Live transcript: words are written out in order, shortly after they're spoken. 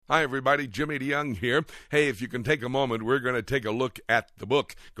Hi, everybody. Jimmy DeYoung here. Hey, if you can take a moment, we're going to take a look at the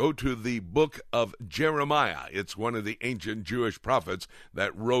book. Go to the book of Jeremiah. It's one of the ancient Jewish prophets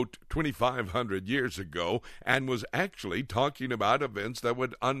that wrote 2,500 years ago and was actually talking about events that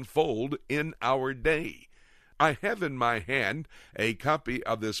would unfold in our day. I have in my hand a copy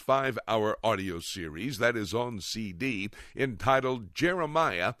of this 5-hour audio series that is on CD entitled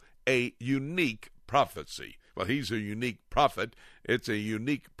Jeremiah, a Unique Prophecy. Well, he's a unique prophet. It's a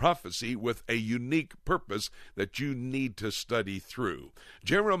unique prophecy with a unique purpose that you need to study through.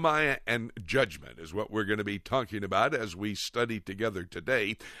 Jeremiah and judgment is what we're going to be talking about as we study together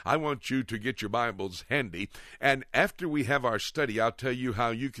today. I want you to get your Bibles handy, and after we have our study, I'll tell you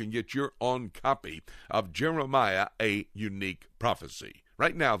how you can get your own copy of Jeremiah, a Unique Prophecy.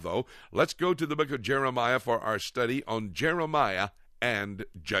 Right now, though, let's go to the book of Jeremiah for our study on Jeremiah and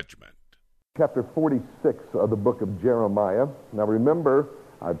judgment. Chapter 46 of the book of Jeremiah. Now remember,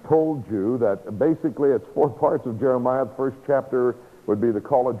 I told you that basically it's 4 parts of Jeremiah. The first chapter would be the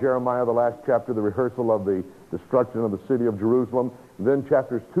call of Jeremiah, the last chapter, the rehearsal of the destruction of the city of Jerusalem. Then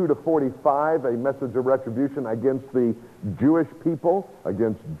chapters 2 to 45, a message of retribution against the Jewish people,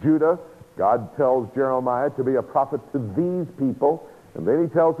 against Judah. God tells Jeremiah to be a prophet to these people, and then he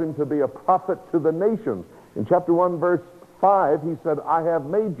tells him to be a prophet to the nations. In chapter 1, verse 5, he said, I have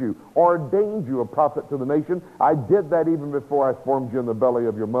made you, ordained you a prophet to the nation. I did that even before I formed you in the belly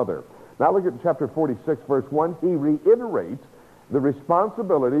of your mother. Now look at chapter 46, verse 1. He reiterates the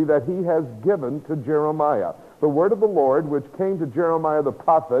responsibility that he has given to Jeremiah. The word of the Lord, which came to Jeremiah the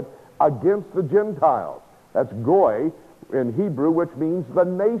prophet against the Gentiles. That's goy in Hebrew, which means the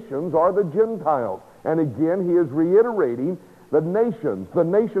nations are the Gentiles. And again, he is reiterating the nations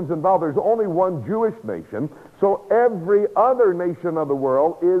involved. There's only one Jewish nation, so every other nation of the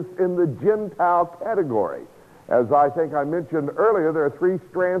world is in the Gentile category. As I think I mentioned earlier, there are 3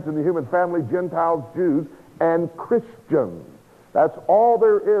 strands in the human family: Gentiles, Jews, and Christians. That's all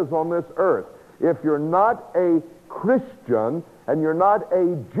there is on this earth. If you're not a Christian and you're not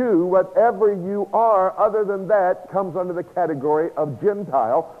a Jew, whatever you are other than that comes under the category of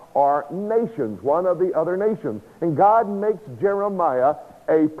Gentile, or nations, one of the other nations. And God makes Jeremiah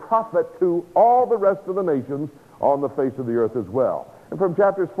a prophet to all the rest of the nations on the face of the earth as well. And from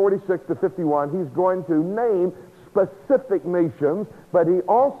chapters 46 to 51, he's going to name specific nations, but he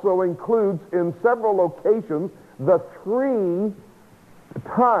also includes in several locations the 3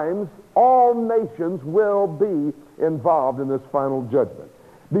 times all nations will be involved in this final judgment.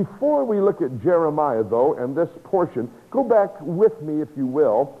 Before we look at Jeremiah, though, and this portion, go back with me, if you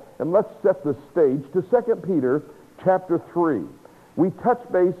will, and let's set the stage to 2 Peter chapter 3. We touched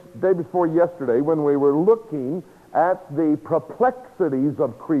base day before yesterday when we were looking at the perplexities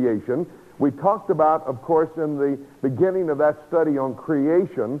of creation. We talked about, of course, in the beginning of that study on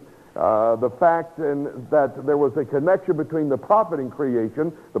creation, the fact that there was a connection between the prophet and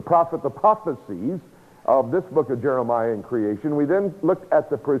creation, the prophecies of this book of Jeremiah and creation. We then looked at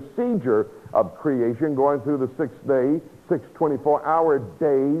the procedure of creation, going through the 6 24-hour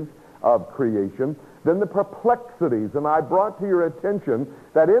days of creation. Then the perplexities, and I brought to your attention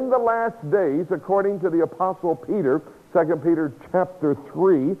that in the last days, according to the Apostle Peter, 2 Peter chapter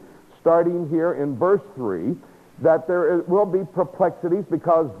 3, starting here in verse 3, that there will be perplexities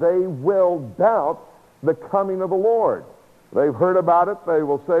because they will doubt the coming of the Lord. They've heard about it. They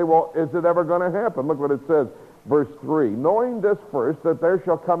will say, well, is it ever going to happen? Look what it says, verse 3. Knowing this first, that there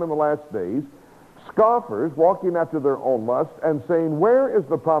shall come in the last days scoffers, walking after their own lust, and saying, where is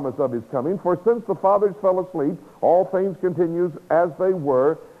the promise of his coming? For since the fathers fell asleep, all things continue as they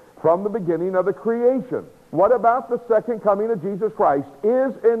were from the beginning of the creation. What about the second coming of Jesus Christ?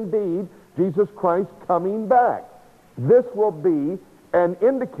 Is indeed Jesus Christ coming back? This will be an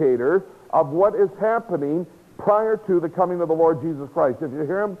indicator of what is happening prior to the coming of the Lord Jesus Christ. If you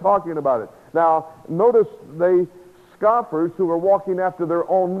hear him talking about it. Now, notice the scoffers who are walking after their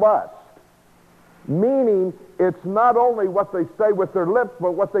own lust. Meaning, it's not only what they say with their lips,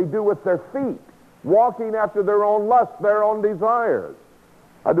 but what they do with their feet. Walking after their own lust, their own desires.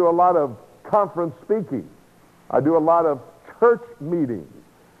 I do a lot of conference speaking. I do a lot of church meetings.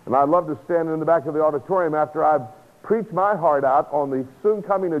 And I love to stand in the back of the auditorium after I've preached my heart out on the soon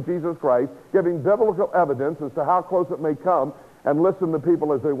coming of Jesus Christ, giving biblical evidence as to how close it may come, and listen to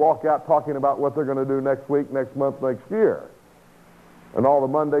people as they walk out talking about what they're going to do next week, next month, next year, and all the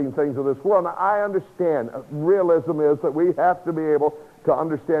mundane things of this world. Now, I understand. Realism is that we have to be able to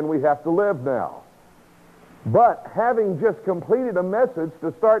understand we have to live now. But having just completed a message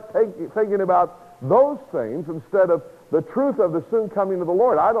to start thinking about those things instead of the truth of the soon coming of the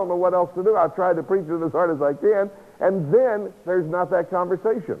Lord, I don't know what else to do. I've tried to preach it as hard as I can, and then there's not that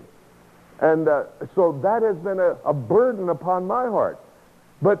conversation. And so that has been a burden upon my heart.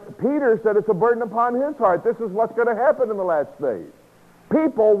 But Peter said it's a burden upon his heart. This is what's going to happen in the last days.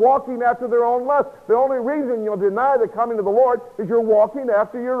 People walking after their own lust. The only reason you'll deny the coming of the Lord is you're walking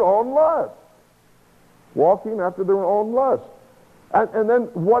after your own lust. Walking after their own lust. And then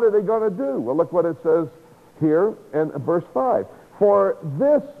what are they going to do? Well, look what it says here in verse 5. For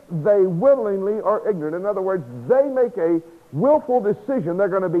this they willingly are ignorant. In other words, they make a willful decision. They're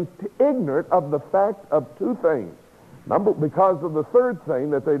going to be ignorant of the fact of two things. Because of the third thing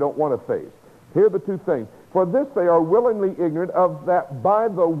that they don't want to face. Here are the two things. For this they are willingly ignorant of that by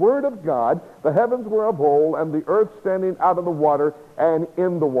the word of God the heavens were of old, and the earth standing out of the water and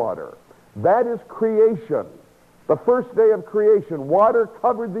in the water. That is creation. The first day of creation, water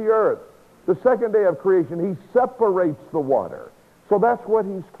covered the earth. The second day of creation, he separates the water. So that's what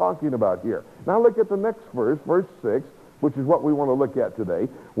he's talking about here. Now look at the next verse, verse 6, which is what we want to look at today.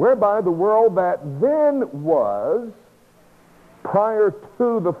 Whereby the world that then was, prior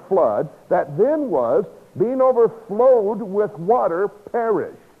to the flood, that then was, being overflowed with water,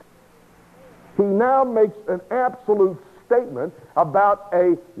 perished. He now makes an absolute statement about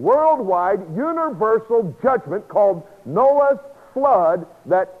a worldwide, universal judgment called Noah's flood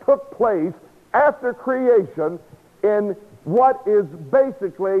that took place after creation in what is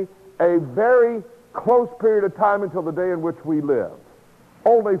basically a very close period of time until the day in which we live.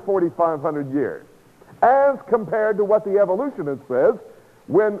 Only 4,500 years. As compared to what the evolutionist says,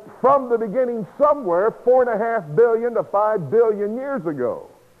 when from the beginning somewhere 4.5 billion to 5 billion years ago.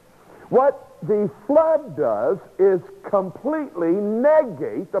 What the flood does is completely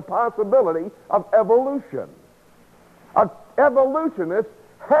negate the possibility of evolution. An evolutionist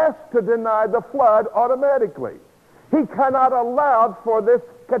has to deny the flood automatically. He cannot allow for this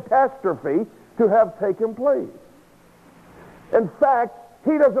catastrophe to have taken place. In fact,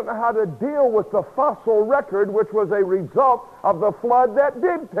 he doesn't know how to deal with the fossil record, which was a result of the flood that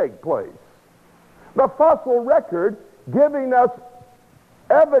did take place. The fossil record giving us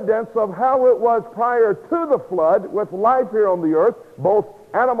evidence of how it was prior to the flood with life here on the earth, both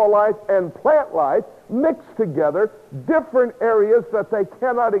animal life and plant life, mixed together, different areas that they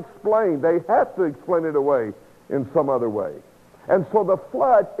cannot explain. They have to explain it away in some other way. And so the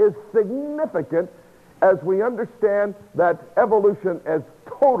flood is significant as we understand that evolution is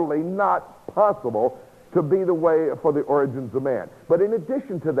totally not possible to be the way for the origins of man. But in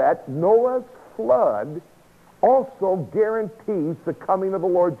addition to that, Noah's flood also guarantees the coming of the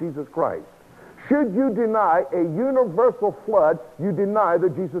Lord Jesus Christ. Should you deny a universal flood, you deny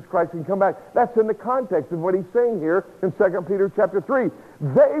that Jesus Christ can come back. That's in the context of what he's saying here in 2 Peter chapter 3.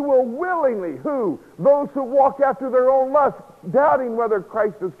 They will willingly, who? Those who walk after their own lust, doubting whether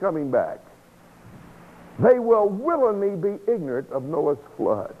Christ is coming back. They will willingly be ignorant of Noah's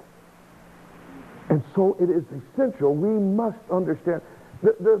flood. And so it is essential, we must understand,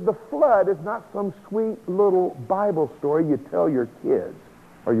 the flood is not some sweet little Bible story you tell your kids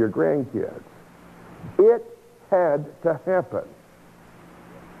or your grandkids. It had to happen.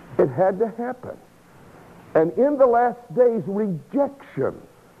 It had to happen. And in the last days, rejection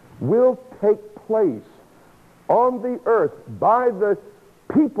will take place on the earth by the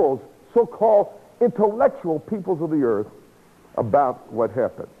peoples, so-called intellectual peoples of the earth, about what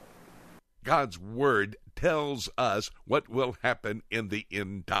happened. God's Word tells us what will happen in the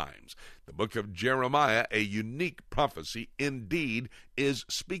end times. The book of Jeremiah, a unique prophecy indeed, is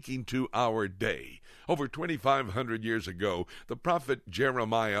speaking to our day. Over 2,500 years ago, the prophet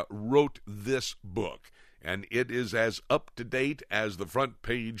Jeremiah wrote this book, and it is as up-to-date as the front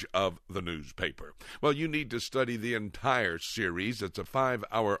page of the newspaper. Well, you need to study the entire series. It's a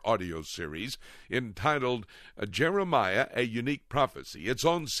 5-hour audio series entitled Jeremiah, a Unique Prophecy. It's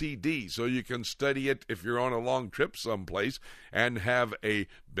on CD, so you can study it if you're on a long trip someplace and have a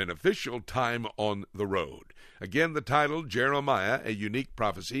beneficial time on the road. Again, the title, Jeremiah, a Unique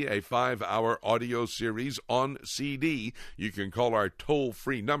Prophecy, a 5-hour audio series on CD. You can call our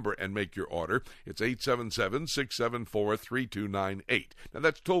toll-free number and make your order. It's 877-674-3298. Now,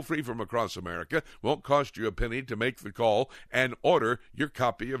 that's toll-free from across America. Won't cost you a penny to make the call and order your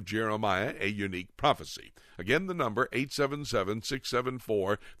copy of Jeremiah, a Unique Prophecy. Again, the number,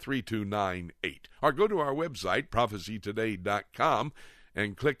 877-674-3298. Or go to our website, prophecytoday.com,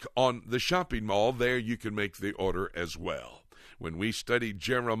 and click on the shopping mall. There you can make the order as well. When we study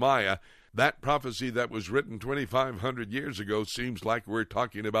Jeremiah, that prophecy that was written 2,500 years ago seems like we're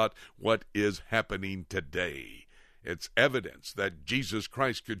talking about what is happening today. It's evidence that Jesus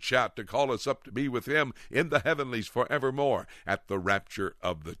Christ could shout to call us up to be with him in the heavenlies forevermore at the rapture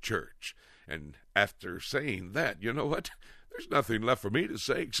of the church. And after saying that, you know what? There's nothing left for me to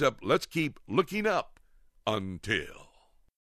say except let's keep looking up until.